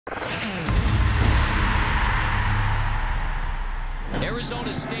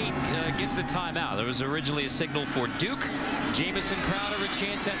Arizona State gets the timeout. There was originally a signal for Duke. Jamison Crowder a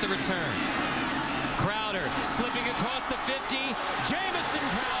chance at the return. Crowder slipping across the 50. Jamison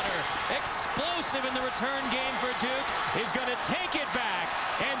Crowder, explosive in the return game for Duke, is going to take it back.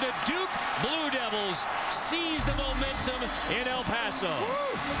 And the Duke Blue Devils seize the momentum in El Paso.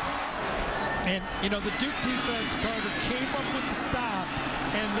 And, you know, the Duke defense, Carter, came up with the stop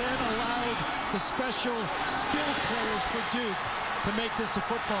and then allowed the special skill players for Duke to make this a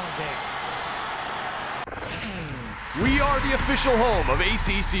football game. We are the official home of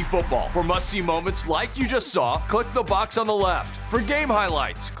ACC football. For must-see moments like you just saw, click the box on the left. For game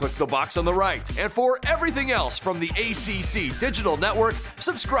highlights, click the box on the right. And for everything else from the ACC Digital Network,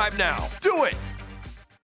 subscribe now. Do it!